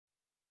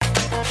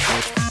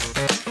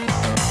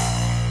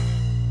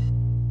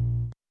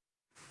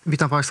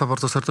Witam Państwa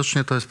bardzo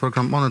serdecznie. To jest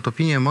program Onet,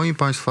 Opinie. Moim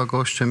Państwa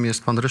gościem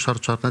jest pan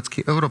Ryszard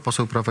Czarnecki,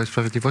 europoseł Prawa i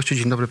Sprawiedliwości.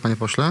 Dzień dobry, panie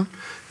pośle.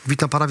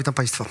 Witam pana, witam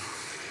państwa.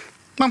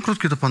 Mam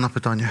krótkie do pana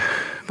pytanie,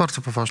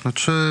 bardzo poważne.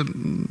 Czy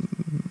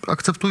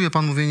akceptuje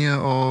pan mówienie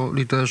o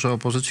liderze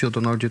opozycji, o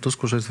Donaldzie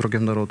Tusku, że jest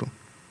wrogiem narodu?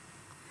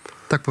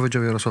 Tak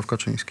powiedział Jarosław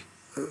Kaczyński.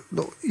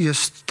 No,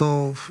 jest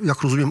to,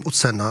 jak rozumiem,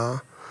 ocena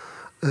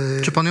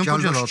Czy pan ją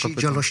podziela, o to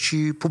pytam?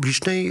 działalności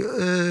publicznej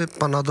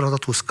pana Donalda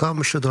Tuska.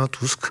 Myślę, że Donald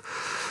Tusk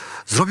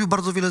zrobił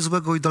bardzo wiele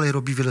złego i dalej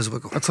robi wiele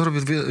złego. A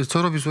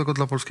co robi złego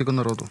dla polskiego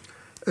narodu?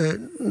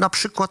 Na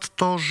przykład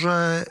to,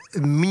 że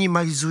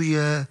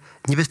minimalizuje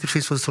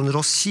niebezpieczeństwo ze strony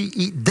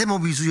Rosji i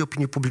demobilizuje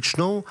opinię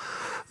publiczną,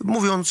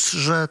 mówiąc,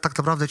 że tak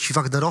naprawdę ci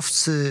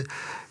Wagnerowcy,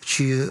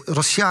 ci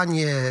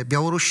Rosjanie,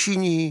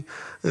 Białorusini,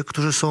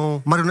 którzy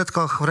są w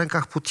marionetkach w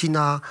rękach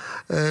Putina,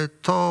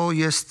 to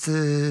jest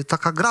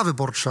taka gra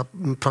wyborcza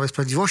Prawa i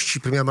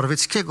Sprawiedliwości, premiera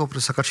Morawieckiego,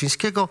 prezesa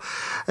Kaczyńskiego,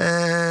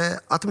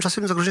 a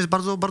tymczasem zagrożenie jest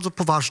bardzo, bardzo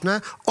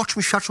poważne, o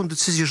czym świadczą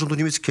decyzje rządu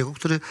niemieckiego,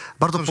 który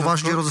bardzo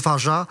poważnie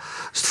rozważa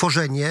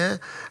stworzenie,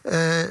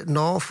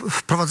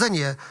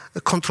 wprowadzenie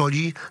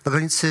kontroli na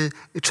granicy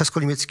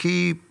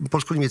czesko-niemieckiej,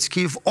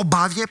 polsko-niemieckiej w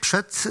obawie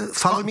przed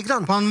falą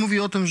migrantów. Pan mówi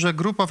o tym, że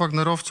grupa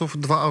Wagnerowców,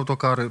 2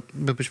 autokary,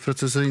 by być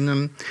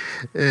precyzyjnym,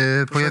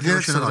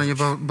 pojawiły się na terenie...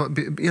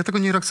 Ja tego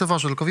nie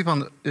lekceważę, tylko wie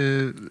pan,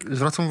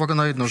 zwracam uwagę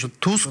na jedno, że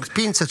Tusk...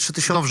 500-3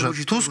 tysiące Dobrze,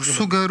 ludzi... Tusk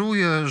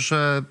sugeruje,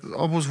 że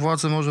obóz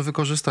władzy może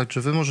wykorzystać,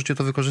 czy wy możecie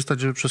to wykorzystać,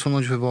 żeby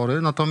przesunąć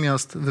wybory,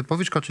 natomiast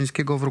wypowiedź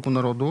Kaczyńskiego o wrogu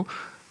narodu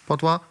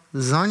padła,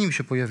 zanim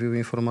się pojawiły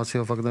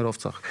informacje o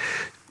Wagnerowcach.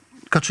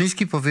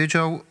 Kaczyński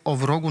powiedział o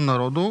wrogu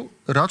narodu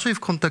raczej w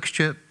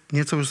kontekście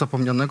nieco już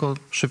zapomnianego,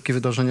 szybkie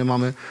wydarzenie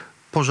mamy,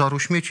 pożaru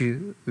śmieci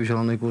w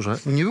Zielonej Górze.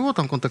 Nie było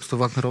tam kontekstu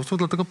Wagnerowców,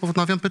 dlatego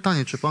ponawiam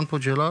pytanie, czy pan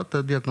podziela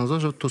tę diagnozę,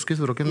 że Tusk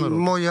jest wrogiem narodu?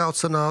 Moja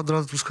ocena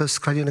Donalda Tuska jest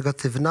skrajnie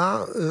negatywna.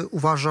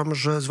 Uważam,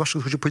 że zwłaszcza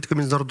jeśli chodzi o politykę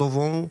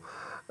międzynarodową,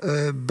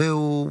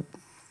 był...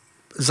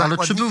 Ale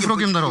czy był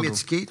wrogiem narodu?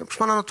 No, proszę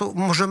pana, no to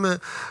możemy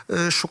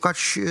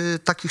szukać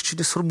takich czy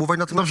innych sformułowań.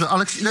 Dobrze,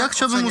 ale ja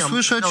chciałbym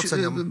usłyszeć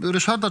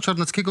Ryszarda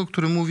Czarneckiego,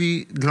 który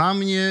mówi, dla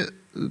mnie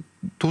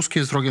Tusk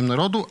jest wrogiem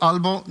narodu,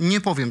 albo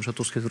nie powiem, że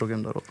Tusk jest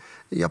wrogiem narodu.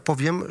 Ja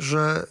powiem,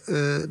 że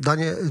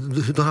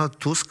Donald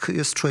Tusk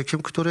jest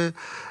człowiekiem, który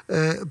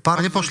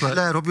bardzo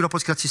źle robił na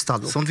polskiej racji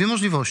stanu. Są dwie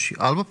możliwości.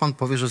 Albo pan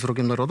powie, że jest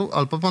wrogiem narodu,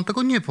 albo pan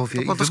tego nie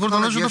powie. I wybór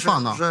należy do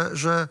pana.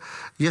 Że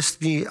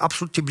jest mi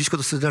absolutnie blisko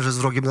do stwierdzenia, że jest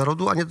wrogiem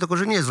narodu, a nie do tego,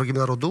 że nie jest wrogiem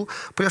narodu.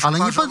 Ale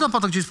nie pytam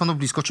pana, gdzie jest panu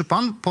blisko. Czy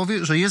pan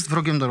powie, że jest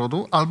wrogiem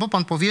narodu, albo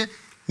pan powie,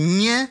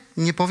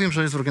 nie powiem,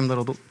 że jest wrogiem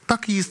narodu.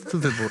 Taki jest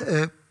wybór.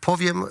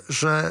 Powiem,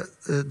 że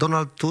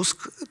Donald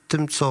Tusk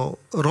tym, co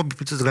robi w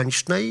polityce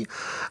zagranicznej,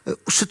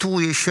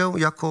 usytuuje się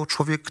jako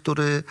człowiek,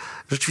 który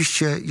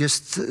rzeczywiście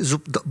jest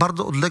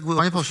bardzo odległy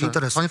od polskich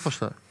interesów. Panie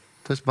pośle,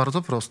 to jest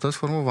bardzo proste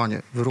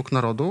sformułowanie. Wróg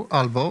narodu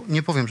albo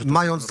nie powiem, że to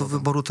Mając do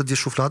wyboru te dwie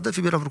szuflady,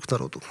 wybieram wróg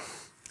narodu.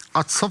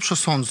 A co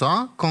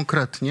przesądza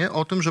konkretnie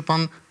o tym, że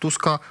pan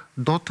Tuska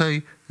do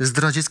tej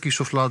zdradzieckiej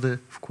szuflady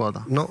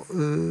wkłada? No,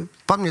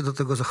 pan mnie do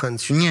tego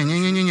zachęcił.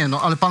 Nie,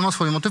 no ale pan ma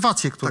swoje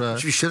motywacje, które... Tak,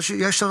 oczywiście.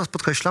 Ja jeszcze raz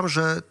podkreślam,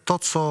 że to,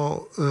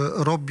 co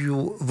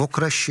robił w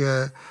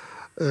okresie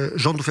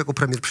rządów jako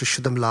premier przez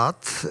 7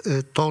 lat,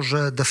 to,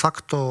 że de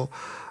facto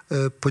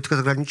polityka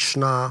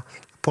zagraniczna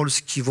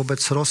Polski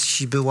wobec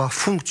Rosji była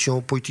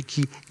funkcją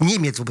polityki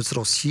Niemiec wobec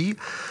Rosji.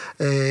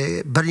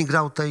 Berlin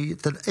grał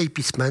ten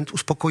appeasement,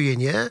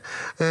 uspokojenie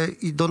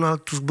i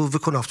Donald Tusk był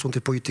wykonawcą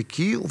tej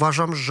polityki.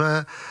 Uważam,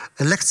 że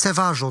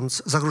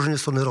lekceważąc zagrożenie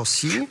strony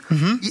Rosji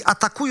i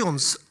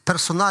atakując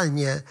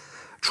personalnie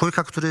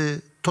człowieka,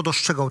 który to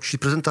dostrzegał, czyli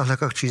prezydenta Lecha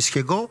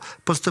Kaczyńskiego,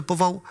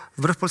 postępował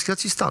wbrew polskiej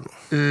racji stanu.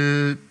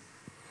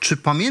 Czy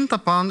pamięta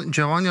pan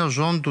działania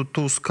rządu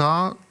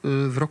Tuska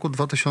w roku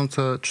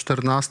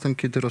 2014,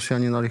 kiedy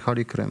Rosjanie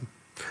najechali Krym?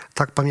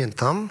 Tak,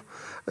 pamiętam.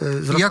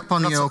 Jak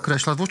pan je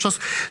określa? Wówczas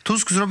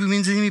Tusk zrobił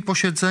między innymi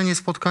posiedzenie,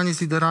 spotkanie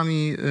z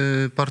liderami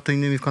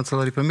partyjnymi w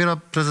kancelarii premiera.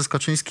 Prezes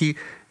Kaczyński,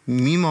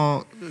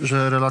 mimo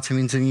że relacje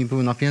między nimi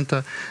były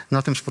napięte,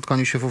 na tym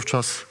spotkaniu się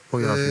wówczas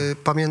pojawił.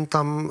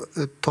 Pamiętam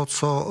to,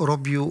 co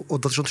robił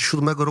od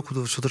 2007 roku do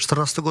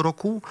 2014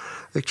 roku,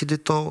 kiedy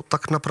to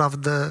tak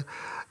naprawdę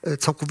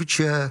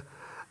całkowicie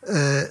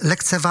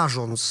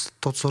lekceważąc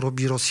to, co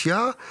robi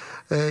Rosja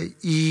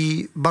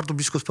i bardzo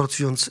blisko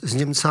współpracując z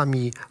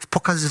Niemcami w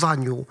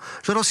pokazywaniu,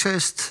 że Rosja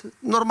jest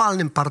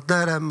normalnym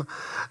partnerem,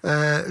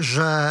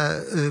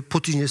 że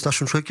Putin jest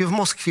naszym człowiekiem w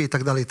Moskwie i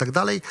tak dalej, i tak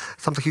dalej.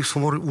 Tam takich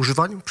słów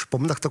używań,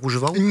 przypomnę, tak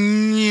używał.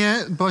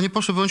 Nie, panie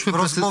pośle, bądźmy w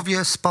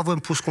rozmowie z Pawłem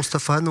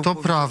Puską-Stefanem. To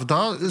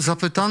prawda.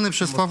 Zapytany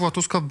przez Pawła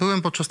Tuska,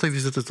 byłem podczas tej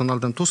wizyty z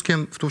Donaldem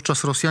Tuskiem.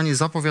 Wówczas Rosjanie,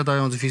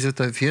 zapowiadając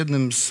wizytę w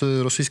jednym z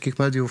rosyjskich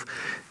mediów,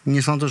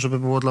 nie sądzę, żeby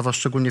było dla was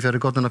szczególnie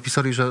wiarygodne,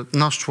 napisali, że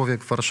nasz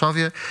człowiek w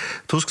Warszawie.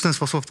 Tusk w ten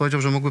sposób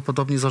powiedział, że mógłby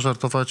podobnie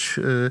zażartować,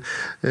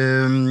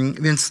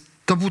 więc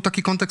to był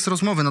taki kontekst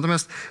rozmowy.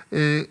 Natomiast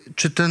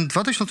czy ten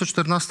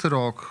 2014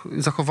 rok,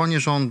 zachowanie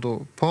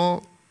rządu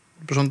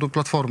rządu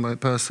Platformy,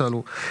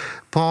 PSL-u,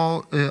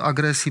 po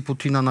agresji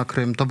Putina na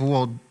Krym, to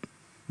było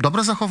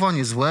Dobre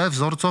zachowanie, złe,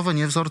 wzorcowe,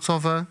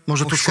 niewzorcowe?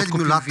 Może Po to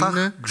 7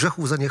 latach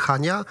grzechów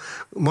zaniechania,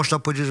 można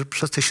powiedzieć, że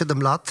przez te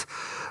 7 lat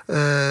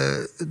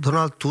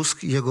Donald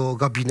Tusk i jego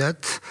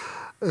gabinet,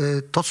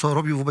 to, co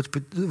robił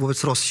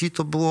wobec Rosji,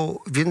 to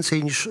było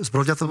więcej niż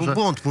zbrodnia, to był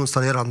błąd, mówiąc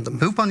Talleyrandem.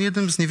 Był pan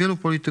jednym z niewielu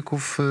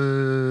polityków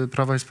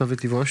Prawa i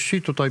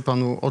Sprawiedliwości, tutaj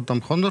panu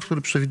oddam honor,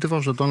 który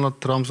przewidywał, że Donald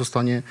Trump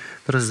zostanie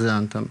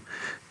prezydentem.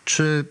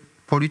 Czy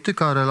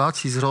polityka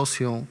relacji z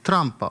Rosją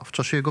Trumpa w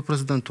czasie jego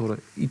prezydentury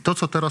i to,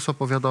 co teraz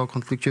opowiada o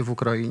konflikcie w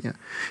Ukrainie,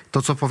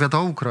 to, co opowiada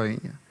o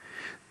Ukrainie,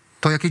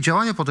 to jakie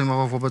działania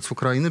podejmował wobec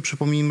Ukrainy?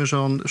 Przypomnijmy, że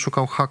on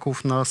szukał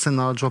haków na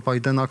syna Joe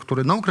Bidena,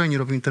 który na Ukrainie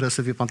robił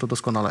interesy, wie pan to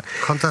doskonale.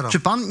 Huntera. Czy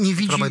pan nie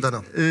widzi...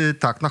 Bidena.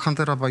 Tak, na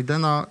Huntera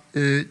Bidena.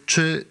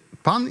 Czy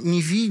pan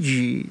nie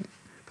widzi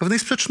pewnej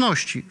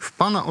sprzeczności w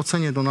pana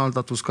ocenie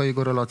Donalda Tuska i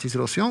jego relacji z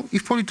Rosją i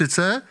w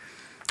polityce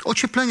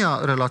ocieplenia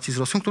relacji z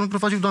Rosją, którą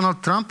prowadził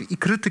Donald Trump i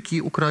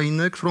krytyki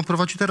Ukrainy, którą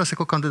prowadzi teraz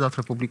jako kandydat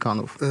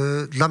republikanów?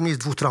 Dla mnie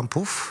jest 2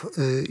 Trumpów.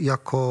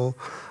 Jako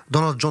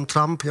Donald John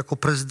Trump, jako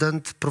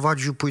prezydent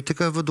prowadził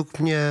politykę według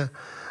mnie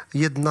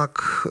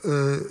jednak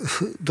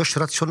dość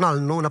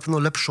racjonalną, na pewno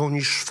lepszą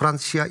niż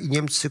Francja i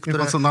Niemcy, które...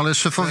 Wie pan co, no ale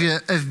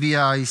szefowie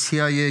FBI,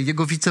 CIA,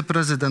 jego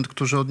wiceprezydent,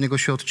 którzy od niego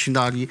się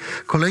odcinali,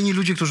 kolejni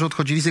ludzie, którzy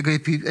odchodzili z jego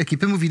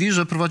ekipy, mówili,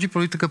 że prowadzi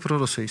politykę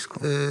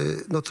prorosyjską.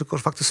 No tylko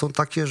fakty są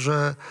takie,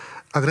 że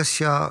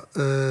agresja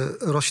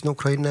Rosji na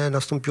Ukrainę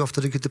nastąpiła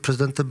wtedy, kiedy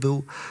prezydentem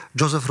był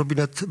Joseph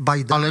Robinette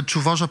Biden. Ale czy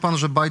uważa pan,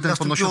 że Biden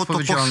ponosi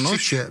odpowiedzialność? To po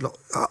szczycie. No,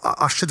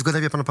 a szczyt w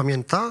Genewie, pan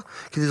pamięta?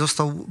 Kiedy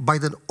został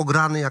Biden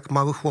ograny jak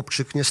mały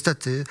chłopczyk,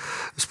 niestety,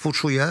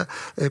 współczuję,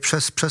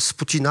 przez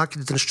Putina,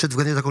 kiedy ten szczyt w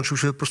Genewie zakończył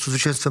się po prostu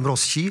zwycięstwem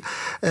Rosji.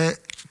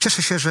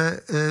 Cieszę się,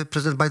 że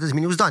prezydent Biden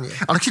zmienił zdanie.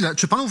 Ale chwilę,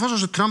 czy pan uważa,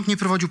 że Trump nie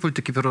prowadził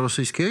polityki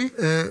prorosyjskiej?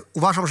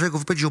 Uważam, że jego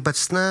wypowiedzi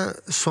obecne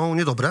są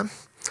niedobre.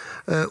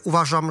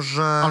 Uważam,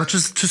 że... Ale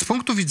czy z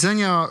punktu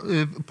widzenia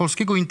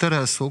polskiego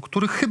interesu,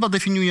 który chyba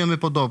definiujemy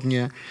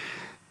podobnie,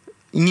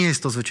 nie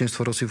jest to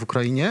zwycięstwo Rosji w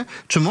Ukrainie,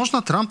 czy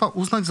można Trumpa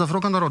uznać za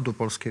wroga narodu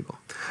polskiego?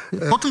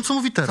 Po tym, co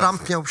mówi teraz.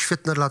 Trump miał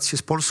świetne relacje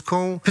z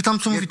Polską. Pytam,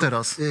 co mówi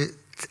teraz.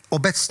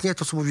 Obecnie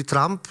to, co mówi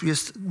Trump,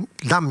 jest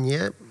dla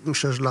mnie,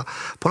 myślę, że dla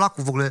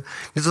Polaków w ogóle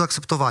nie do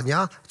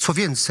zaakceptowania. Co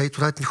więcej,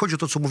 tu nawet nie chodzi o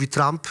to, co mówi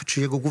Trump,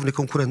 czy jego główny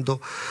konkurent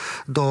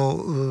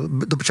do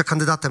bycia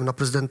kandydatem na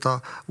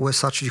prezydenta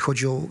USA, czyli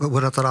chodzi o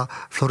gubernatora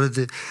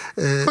Florydy.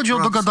 Chodzi o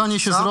dogadanie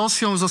się z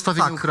Rosją,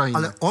 zostawienie Ukrainy.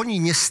 Ale oni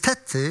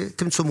niestety,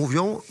 tym co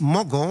mówią,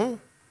 mogą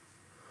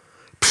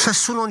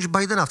przesunąć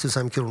Bidena w tym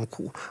samym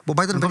kierunku. Bo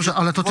Biden dobrze,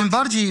 ale to tym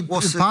bardziej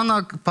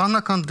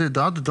pana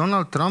kandydat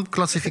Donald Trump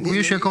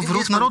klasyfikuje się jako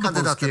wróg narodu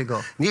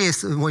polskiego. Nie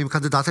jest moim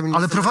kandydatem.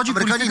 Ale prowadzi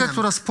politykę,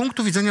 która z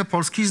punktu widzenia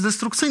Polski jest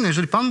destrukcyjna.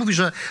 Jeżeli pan mówi,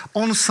 że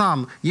on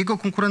sam, jego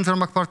konkurent w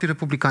ramach Partii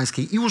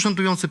Republikańskiej i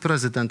urzędujący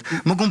prezydent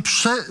mogą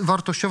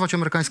przewartościować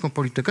amerykańską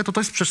politykę, to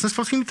jest sprzeczne z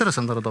polskim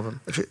interesem narodowym.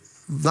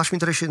 W naszym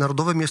interesie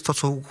narodowym jest to,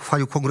 co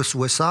uchwalił Kongres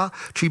USA,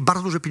 czyli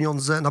bardzo duże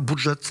pieniądze na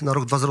budżet na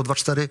rok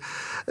 2024,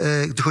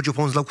 gdy chodzi o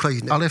pomoc dla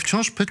Ukrainy. Ale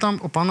wciąż pytam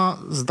o pana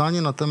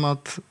zdanie na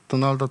temat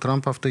Donalda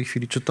Trumpa w tej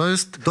chwili. Czy to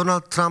jest...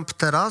 Donald Trump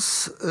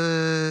teraz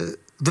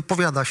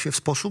wypowiada się w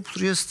sposób,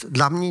 który jest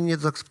dla mnie nie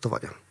do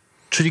zaakceptowania.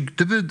 Czyli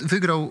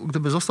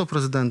gdyby został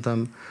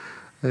prezydentem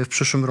w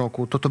przyszłym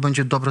roku, to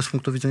będzie dobre z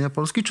punktu widzenia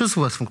Polski, czy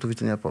złe z punktu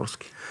widzenia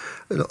Polski?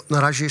 No,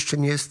 na razie jeszcze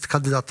nie jest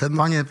kandydatem.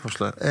 Panie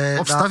pośle,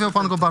 obstawiał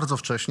pan go bardzo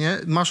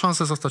wcześnie. Ma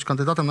szansę zostać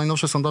kandydatem.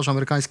 Najnowsze sondaże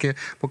amerykańskie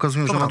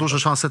pokazują, że ma duże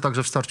szanse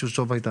także w starciu z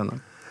Joe Bidenem.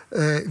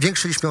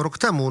 Większe niż miał rok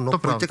temu. No,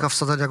 polityka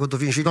wsadzania go do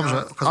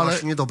więzienia okazała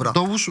się niedobra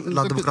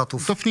dla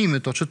demokratów.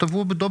 Cofnijmy to. Czy to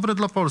byłoby dobre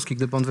dla Polski,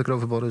 gdyby on wygrał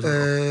wybory?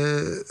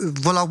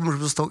 Wolałbym,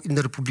 żeby został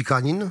inny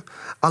republikanin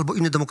albo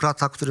inny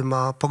demokrata, który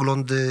ma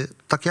poglądy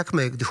takie jak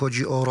my, gdy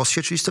chodzi o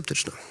Rosję, czyli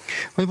sceptyczne.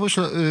 Panie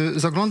pośle,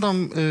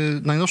 zaglądam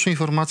najnowsze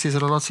informacje z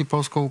relacji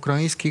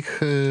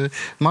polsko-ukraińskich.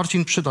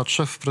 Marcin Przydacz,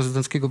 szef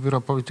Prezydenckiego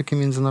Biura Polityki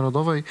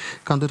Międzynarodowej,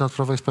 kandydat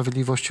Prawa i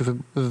Sprawiedliwości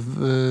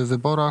w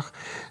wyborach,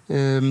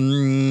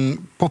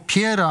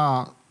 popiera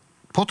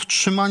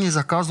podtrzymanie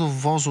zakazu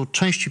wwozu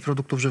części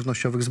produktów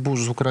żywnościowych,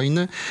 zbóż z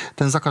Ukrainy.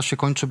 Ten zakaz się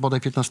kończy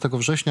bodaj 15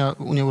 września.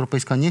 Unia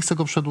Europejska nie chce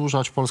go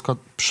przedłużać. Polska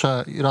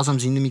razem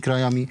z innymi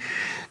krajami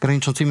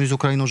graniczącymi z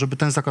Ukrainą, żeby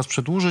ten zakaz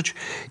przedłużyć.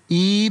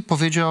 I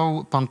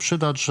powiedział pan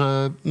Przydacz,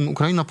 że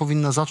Ukraina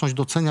powinna zacząć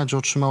doceniać, że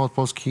otrzymała od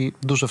Polski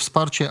duże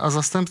wsparcie, a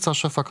zastępca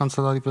szefa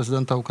Kancelarii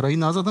Prezydenta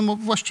Ukrainy, a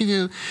zatem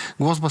właściwie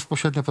głos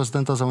bezpośrednio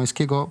prezydenta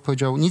Zełenskiego,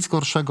 powiedział: nic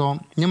gorszego,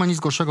 nie ma nic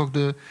gorszego,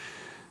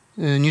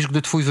 niż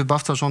gdy twój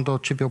wybawca żąda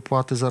od ciebie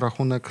opłaty za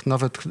rachunek,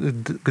 nawet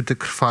gdy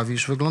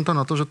krwawisz. Wygląda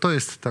na to, że to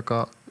jest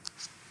taka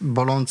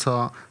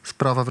boląca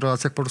sprawa w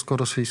relacjach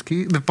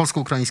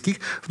polsko-ukraińskich.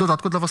 W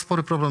dodatku dla was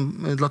spory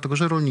problem, dlatego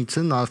że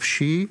rolnicy na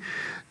wsi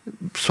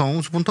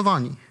są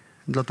zbuntowani,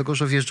 dlatego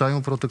że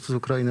wjeżdżają produkty z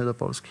Ukrainy do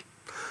Polski.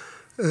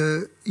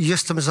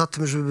 Jestem za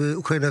tym, żeby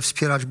Ukrainę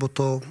wspierać, bo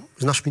to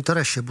w naszym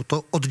interesie, bo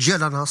to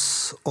oddziela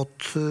nas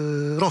od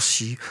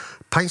Rosji.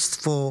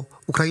 Państwo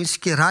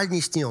ukraińskie realnie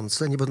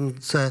istniejące, nie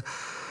będące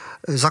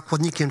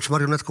zakładnikiem czy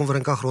marionetką w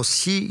rękach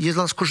Rosji, jest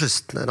dla nas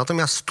korzystne.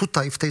 Natomiast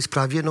tutaj, w tej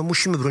sprawie, no,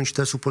 musimy bronić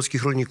interesów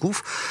polskich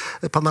rolników.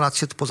 Pan ma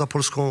rację, to poza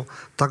Polską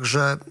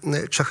także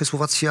Czechy,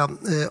 Słowacja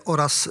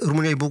oraz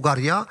Rumunia i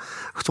Bułgaria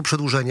chcą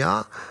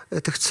przedłużenia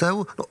tych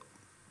ceł. No,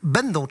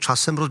 będą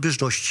czasem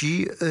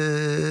rozbieżności,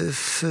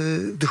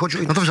 gdy chodzi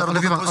o... No dobrze,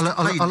 ale wie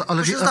pan,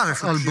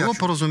 ale było było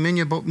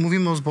porozumienie, bo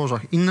mówimy o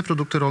zbożach. Inne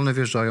produkty rolne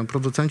wjeżdżają.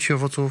 Producenci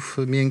owoców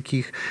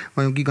miękkich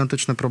mają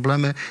gigantyczne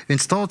problemy,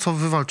 więc to, co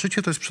wy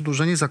walczycie, to jest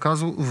przedłużenie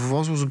zakazu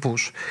wwozu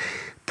zbóż.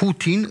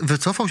 Putin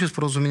wycofał się z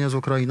porozumienia z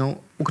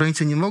Ukrainą.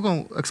 Ukraińcy nie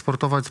mogą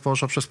eksportować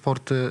zboża przez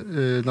porty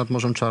nad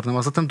Morzem Czarnym,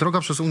 a zatem droga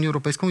przez Unię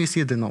Europejską jest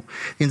jedyną.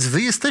 Więc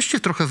wy jesteście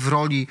trochę w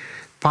roli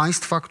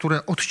państwa,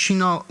 które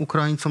odcina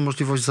Ukraińcom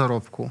możliwość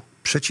zarobku.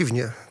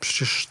 Przeciwnie.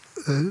 Przecież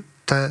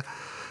te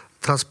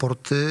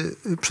transporty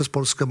przez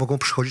Polskę mogą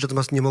przychodzić,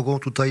 natomiast nie mogą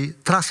tutaj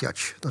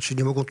trafiać. Znaczy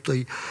nie mogą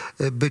tutaj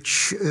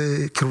być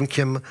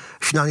kierunkiem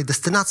finalnej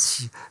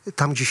destynacji,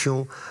 tam gdzie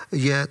się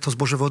to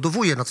zboże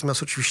wyładowuje.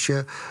 Natomiast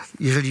oczywiście,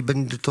 jeżeli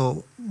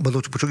będą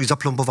te pociągi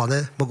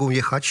zaplombowane, mogą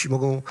jechać,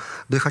 mogą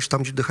dojechać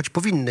tam, gdzie dojechać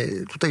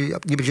powinny. Tutaj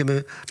nie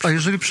będziemy... A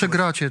jeżeli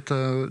przegracie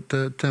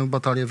tę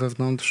batalię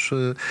wewnątrz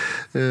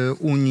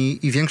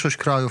Unii i większość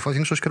krajów, a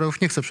większość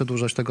krajów nie chce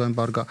przedłużać tego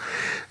embarga,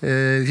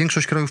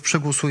 większość krajów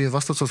przegłosuje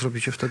was, to co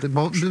zrobicie wtedy?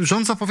 Bo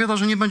rząd zapowiada,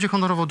 że nie będzie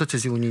honorował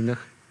decyzji unijnych.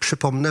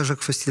 Przypomnę, że w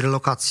kwestii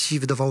relokacji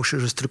wydawało się,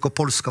 że jest tylko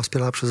Polska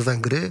wspierana przez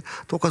Węgry.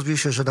 To okazuje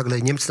się, że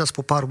nagle Niemcy nas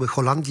poparły,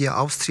 Holandia,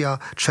 Austria,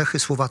 Czechy,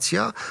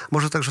 Słowacja.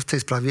 Może także w tej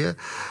sprawie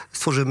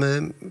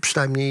stworzymy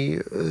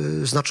przynajmniej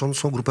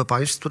znaczącą grupę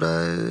państw,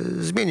 które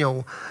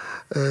zmienią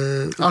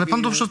Ale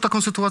pan dobrze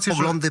taką sytuację,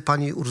 poglądy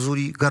pani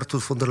Ursuli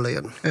Gertrud von der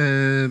Leyen.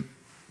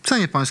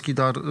 Cenię pański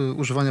dar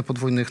używania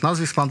podwójnych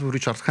nazwisk. Pan był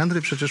Richard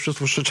Henry przecież przez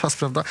dłuższy czas,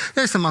 prawda?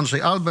 Ja jestem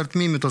Andrzej Albert,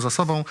 miejmy to za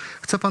sobą.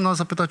 Chcę pana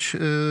zapytać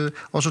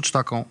o rzecz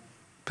taką.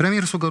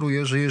 Premier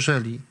sugeruje, że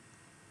jeżeli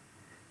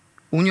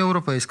Unia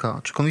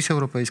Europejska czy Komisja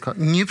Europejska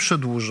nie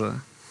przedłuży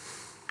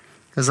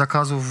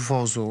zakazu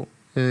wwozu,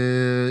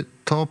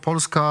 to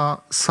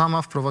Polska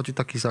sama wprowadzi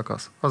taki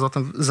zakaz, a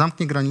zatem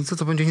zamknie granice,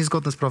 co będzie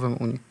niezgodne z prawem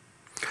Unii.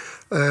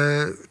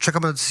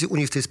 Czekamy na decyzję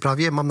Unii w tej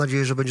sprawie. Mam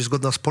nadzieję, że będzie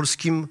zgodna z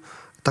polskim,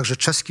 także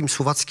czeskim,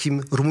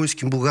 słowackim,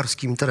 rumuńskim,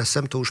 bułgarskim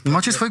interesem. To już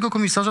Macie swojego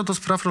komisarza do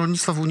spraw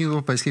rolnictwa w Unii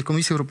Europejskiej, w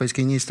Komisji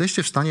Europejskiej. Nie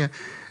jesteście w stanie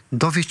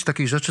dowieść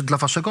takiej rzeczy dla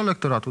waszego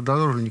elektoratu, dla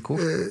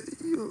rolników?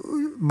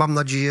 Mam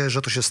nadzieję,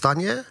 że to się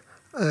stanie.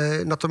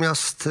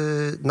 Natomiast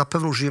na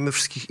pewno użyjemy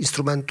wszystkich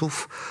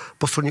instrumentów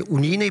po stronie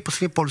unijnej i po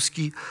stronie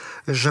Polski,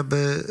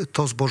 żeby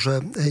to zboże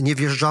nie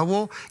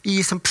wjeżdżało i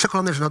jestem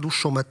przekonany, że na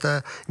dłuższą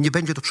metę nie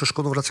będzie to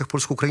przeszkodą w relacjach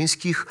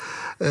polsko-ukraińskich.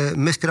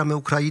 My wspieramy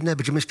Ukrainę,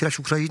 będziemy wspierać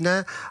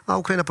Ukrainę, a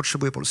Ukraina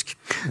potrzebuje Polski.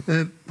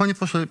 Panie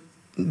pośle,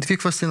 dwie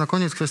kwestie na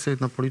koniec. Kwestia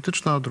jedna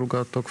polityczna, a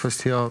druga to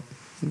kwestia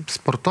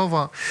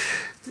sportowa.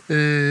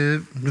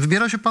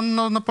 Wybiera się pan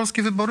na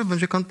polskie wybory?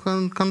 Będzie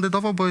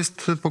kandydował? Bo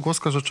jest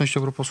pogłoska, że część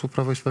europosłów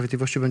Prawa i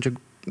Sprawiedliwości będzie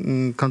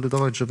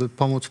kandydować, żeby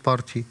pomóc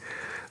partii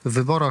w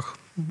wyborach.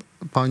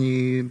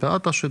 Pani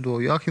Beata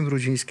Szydło, Joachim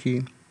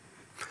Brudziński.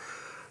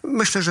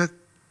 Myślę, że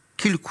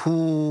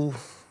kilku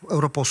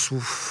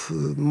europosłów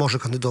może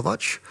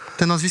kandydować.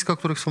 Te nazwiska, o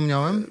których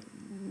wspomniałem?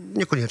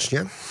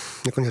 Niekoniecznie.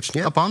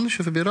 A pan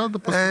się wybiera do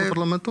polskiego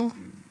parlamentu?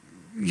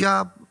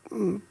 Ja,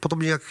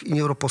 podobnie jak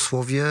inni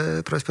europosłowie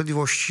Prawa i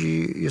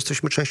Sprawiedliwości,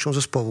 jesteśmy częścią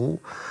zespołu.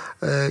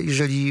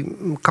 Jeżeli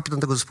kapitan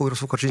tego zespołu,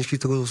 Jarosław Kaczyński,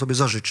 tego sobie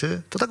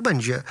zażyczy, to tak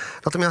będzie.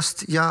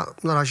 Natomiast ja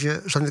na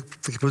razie żadnej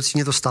takiej pozycji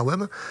nie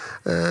dostałem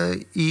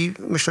i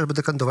myślę, że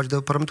będę kandydować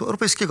do Parlamentu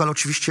Europejskiego, ale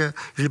oczywiście,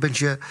 jeżeli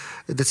będzie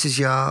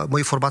decyzja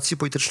mojej formacji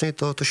politycznej,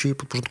 to się jej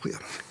podporządkuję.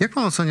 Jak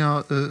pan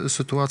ocenia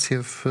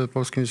sytuację w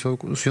Polskim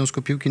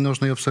Związku Piłki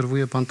Nożnej?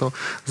 Obserwuje pan to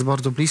z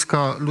bardzo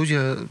bliska.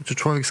 Ludzie, czy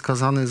człowiek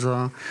skazany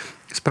za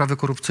sprawy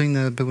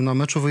korupcyjne był na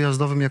meczu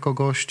wyjazdowym jako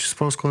gość z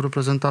polską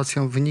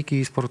reprezentacją.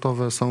 Wyniki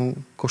sportowe są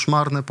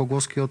koszmarne.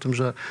 Pogłoski o tym,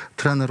 że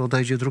trener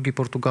odejdzie, drugi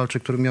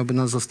Portugalczyk, który miałby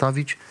nas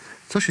zostawić.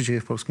 Co się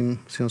dzieje w Polskim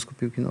Związku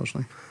Piłki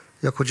Nożnej?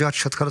 Jako działacz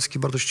siatkarski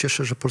bardzo się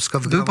cieszę, że Polska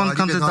wygrała. Był pan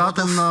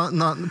kandydatem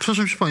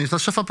proszę mi przypomnieć, na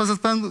szefa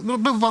PZPN.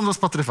 Był pan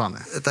rozpatrywany.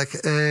 Tak.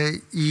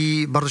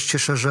 I bardzo się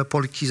cieszę, że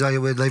Polki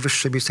zajęły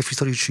najwyższe miejsce w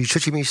historii, czyli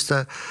trzecie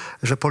miejsce,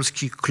 że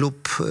polski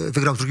klub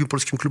wygrał z drugim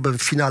polskim klubem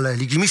w finale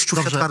Ligi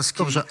Mistrzów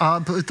siatkarskiej. Dobrze,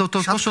 a to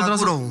proszę od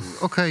razu...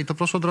 to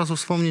proszę od razu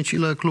wspomnieć,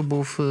 ile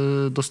klubów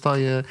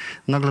dostaje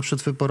nagle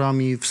przed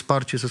wyborami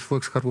wsparcie ze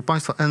spółek Skarbu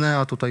Państwa.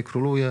 Enea tutaj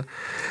króluje.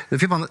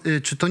 Wie pan,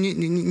 czy to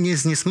nie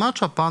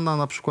zniesmacza pana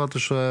na przykład,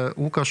 że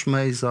Łukasz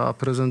Mejza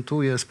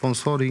prezentuje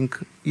sponsoring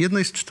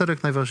jednej z 4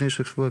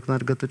 najważniejszych spółek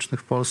energetycznych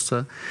w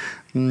Polsce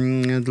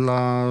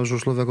dla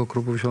żużlowego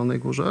klubu w Zielonej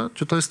Górze?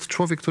 Czy to jest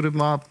człowiek, który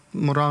ma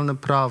moralne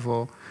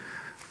prawo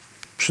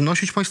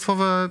przynosić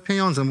państwowe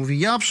pieniądze? Mówi,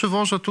 ja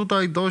przywożę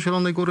tutaj do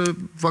Zielonej Góry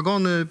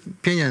wagony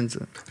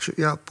pieniędzy.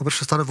 Ja po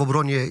pierwsze stanę w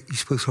obronie i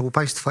spółek Skarbu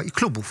Państwa i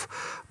klubów,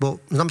 bo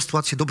znam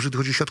sytuację dobrze, gdy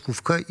chodzi o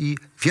siatkówkę i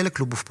wiele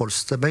klubów w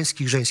Polsce,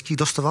 męskich, żeńskich,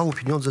 dostawało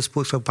pieniądze z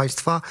spółek Skarbu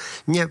Państwa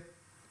nie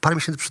parę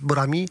miesięcy przed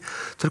wyborami,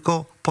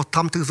 tylko po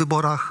tamtych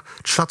wyborach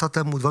 3 lata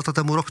temu, 2 lata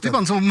temu, rok Wie temu.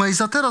 pan, co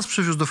Mejza teraz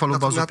przywiózł do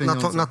falubazu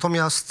pieniądze.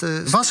 Natomiast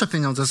Wasze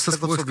pieniądze ze tego,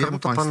 spółek co Skarbu wiem,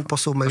 to Państwa. pan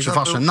poseł Mejza Znaczy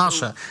wasze, był-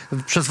 nasze,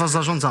 przez was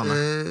zarządzane.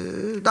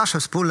 nasze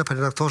wspólne, panie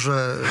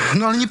redaktorze,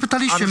 No ale nie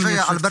pytaliście mnie,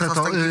 Andrzeja czy Alberta chcę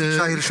to...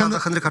 Stankiewicza i Ryszarda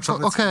Henryka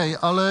Czarneckiego. Okej,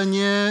 ale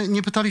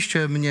nie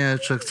pytaliście mnie,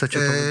 czy chcecie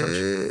to wydać.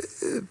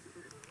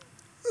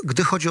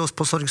 Gdy chodzi o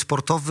sponsoring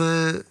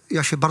sportowy,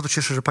 ja się bardzo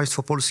cieszę, że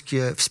państwo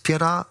polskie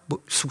wspiera, bo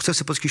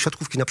sukcesy polskiej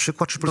siatkówki na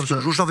przykład, czy polskiego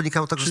Dobrze. żużla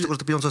wynikają także z tego, że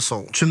te pieniądze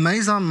są. Czy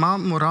Mejza ma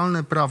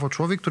moralne prawo,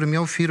 człowiek, który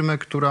miał firmę,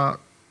 która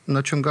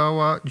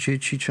naciągała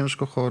dzieci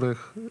ciężko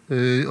chorych,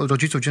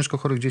 rodziców ciężko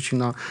chorych dzieci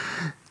na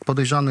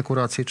podejrzane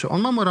kuracje, czy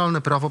on ma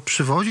moralne prawo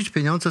przywozić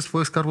pieniądze z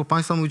spółek Skarbu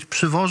Państwa, mówić,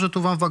 przywożę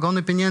tu wam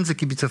wagony pieniędzy,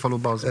 kibice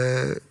falubazu?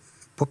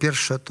 Po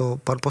pierwsze, to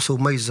pan poseł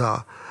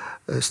Mejza,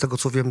 z tego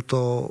co wiem,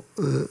 to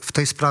w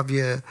tej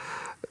sprawie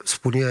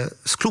wspólnie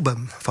z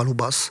klubem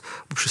Falubas,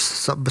 bo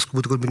bez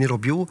klubu tego by nie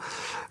robił,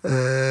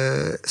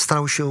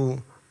 starał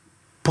się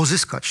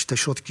pozyskać te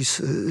środki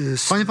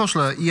z Panie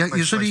pośle,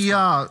 jeżeli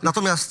ja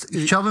Natomiast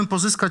chciałbym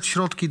pozyskać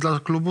środki dla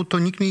klubu, to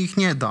nikt mi ich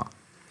nie da.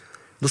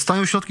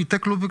 Dostają środki te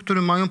kluby,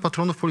 które mają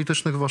patronów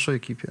politycznych w waszej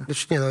ekipie.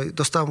 Znaczy nie, no,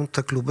 dostałem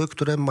te kluby,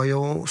 które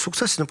mają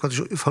sukcesy. Na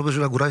przykład Falubas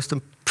Zielona Góra,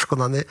 jestem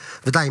przekonany,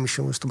 wydaje mi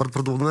się, jest to bardzo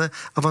prawdopodobne,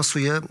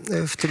 awansuje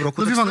w tym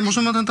roku. No wie pan,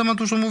 możemy na ten temat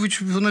dużo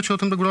mówić, w Onecie o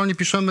tym regularnie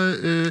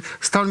piszemy.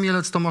 Stal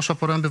Mielec Tomasza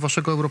Poręby,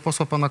 waszego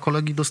europosła, pana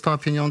kolegi, dostała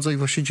pieniądze i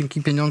właśnie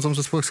dzięki pieniądzom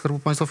ze spółek Skarbu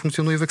Państwa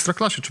funkcjonuje w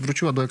Ekstraklasie, czy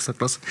wróciła do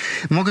Ekstraklasy.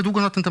 Mogę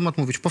długo na ten temat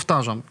mówić.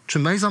 Powtarzam, czy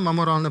Mejza ma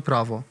moralne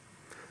prawo,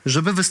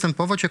 żeby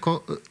występować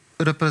jako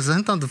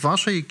reprezentant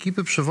waszej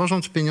ekipy,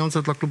 przywożąc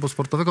pieniądze dla klubu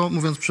sportowego,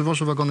 mówiąc,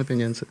 przywożę wagony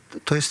pieniędzy?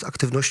 To jest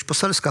aktywność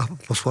poselska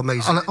posła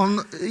Mejzy. Ale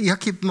on,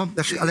 jakie ma,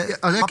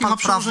 ale jakie ma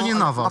przełożenie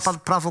na was? Ma pan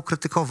prawo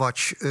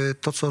krytykować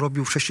to, co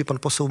robił wcześniej pan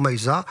poseł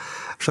Mejza.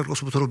 Szereg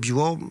osób to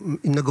robiło,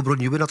 innego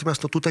broniły,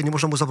 natomiast no, tutaj nie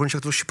można mu zabronić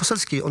aktywności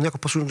poselskiej. On jako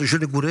poseł do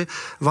Zielonej Góry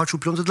walczył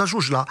pieniądze dla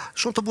żużla.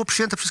 Zresztą to było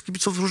przyjęte przez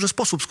kibiców w różny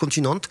sposób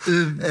skądinąd.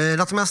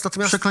 Natomiast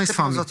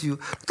przekleństwami.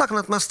 Tak,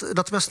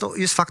 natomiast no,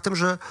 jest faktem,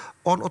 że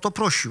on o to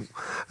prosił.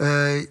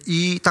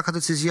 I taka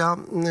decyzja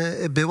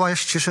była. Ja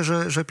się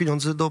cieszę, że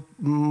pieniądze do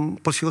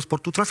polskiego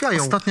sportu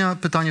trafiają. Ostatnie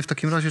pytanie w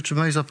takim razie, czy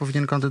Mejza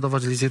powinien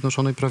kandydować z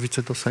Zjednoczonej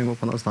Prawicy do Sejmu,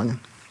 pana zdaniem?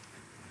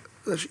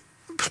 Znaczy,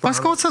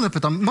 Pańską ocenę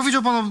pytam.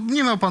 Powiedział pan,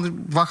 nie miał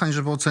pan wahań,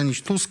 żeby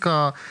ocenić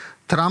Tuska,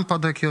 Trumpa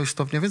do jakiegoś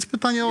stopnia, więc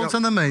pytanie o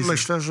ocenę Mejzy.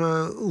 Myślę,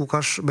 że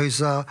Łukasz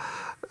Mejza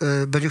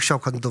będzie chciał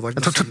kandydować.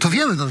 To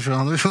wiemy, no, że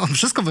on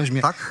wszystko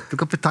weźmie. Tak?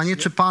 Tylko pytanie,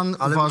 czy pan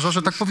uważa,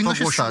 że tak powinno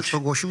się stać? To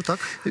ogłosił, tak?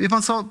 Wie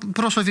pan co,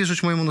 proszę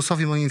wierzyć mojemu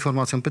nosowi, moim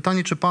informacjom.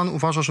 Pytanie, czy pan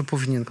uważa, że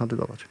powinien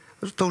kandydować?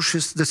 To już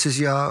jest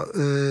decyzja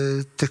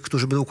tych,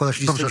 którzy będą układać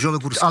listę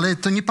zielonogórską. Ale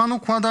to nie pan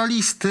układa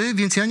listy,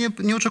 więc ja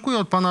nie oczekuję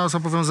od pana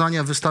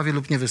zobowiązania wystawię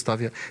lub nie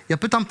wystawię. Ja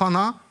pytam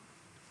pana,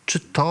 czy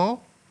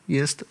to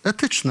jest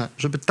etyczne,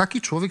 żeby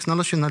taki człowiek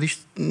znalazł się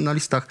na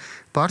listach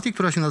partii,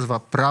 która się nazywa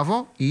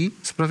Prawo i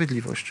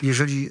Sprawiedliwość.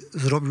 Jeżeli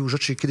zrobił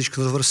rzeczy kiedyś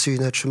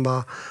kontrowersyjne, czy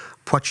ma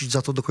płacić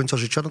za to do końca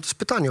życia, no to jest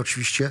pytanie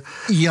oczywiście.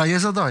 I ja je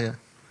zadaję.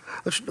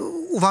 Znaczy, no,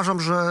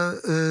 uważam, że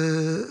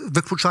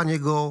wykluczanie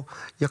go,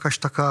 jakaś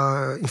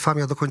taka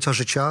infamia do końca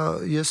życia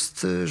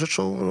jest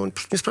rzeczą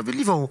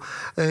niesprawiedliwą.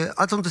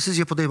 Ale tę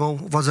decyzję podejmą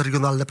władze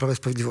regionalne Prawa i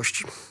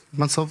Sprawiedliwości.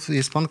 Pan co,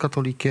 jest pan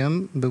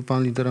katolikiem, był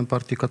pan liderem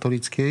partii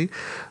katolickiej.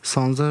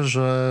 Sądzę,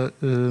 że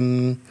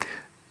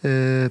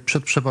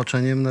przed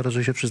przebaczeniem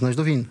należy się przyznać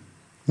do win.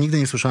 Nigdy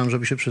nie słyszałem,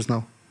 żeby się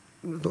przyznał.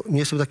 No, nie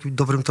jestem takim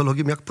dobrym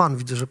teologiem jak pan.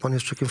 Widzę, że pan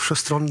jest człowiekiem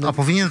wszechstronnym. A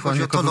powinien pan,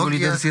 Chodzi o jako teologię.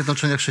 lider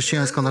Zjednoczenia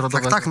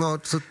Chrześcijańsko-Narodowego. Tak, no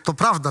to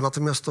prawda,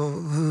 natomiast to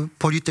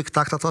polityk,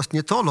 tak, natomiast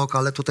nie teolog,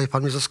 ale tutaj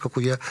pan mnie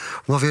zaskakuje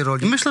w nowej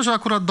roli. Myślę, że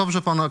akurat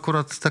dobrze pan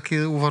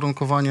takie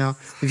uwarunkowania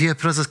wie.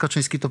 Prezes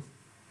Kaczyński to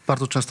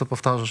bardzo często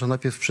powtarza, że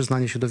najpierw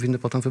przyznanie się do winy,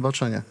 potem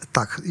wybaczenie.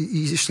 Tak.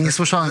 I jeszcze, Nie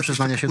słyszałem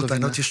przyznania się do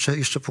winy.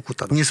 Jeszcze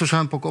pokuta. Nie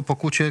słyszałem o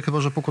pokucie,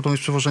 chyba że pokutą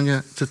jest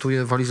przewożenie,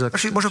 cytuję, walizek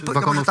Znaczy, może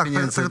wagonów tak,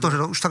 pieniędzy.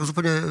 no, już tak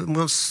zupełnie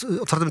mówiąc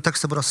otwartym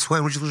tekstem, bo nas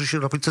słuchają ludzie, którzy się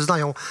na polityce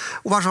znają.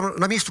 Uważam,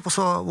 na miejscu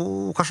posła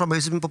Łukasza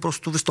Mejzy bym po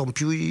prostu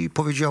wystąpił i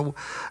powiedział,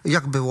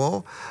 jak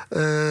było.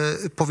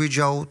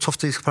 Powiedział, co w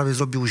tej sprawie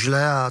zrobił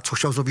źle, a co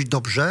chciał zrobić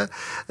dobrze.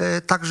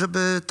 Tak,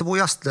 żeby to było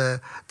jasne,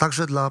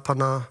 także dla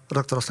pana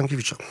redaktora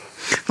Stankiewicza.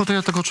 No to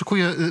ja tego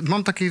oczekuję.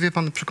 Mam takie, wie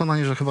pan,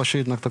 przekonanie, że chyba się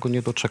jednak tego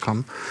nie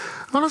doczekam.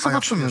 Ale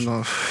zobaczymy.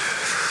 No.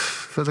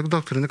 Według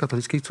doktryny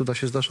katolickiej cuda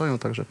się zdarzają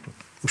także.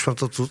 Myślę,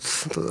 to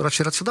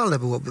raczej racjonalne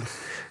byłoby.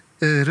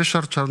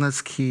 Ryszard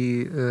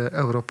Czarnecki,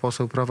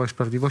 europoseł Prawa i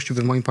Sprawiedliwości,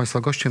 był moim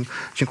państwa gościem.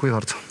 Dziękuję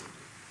bardzo.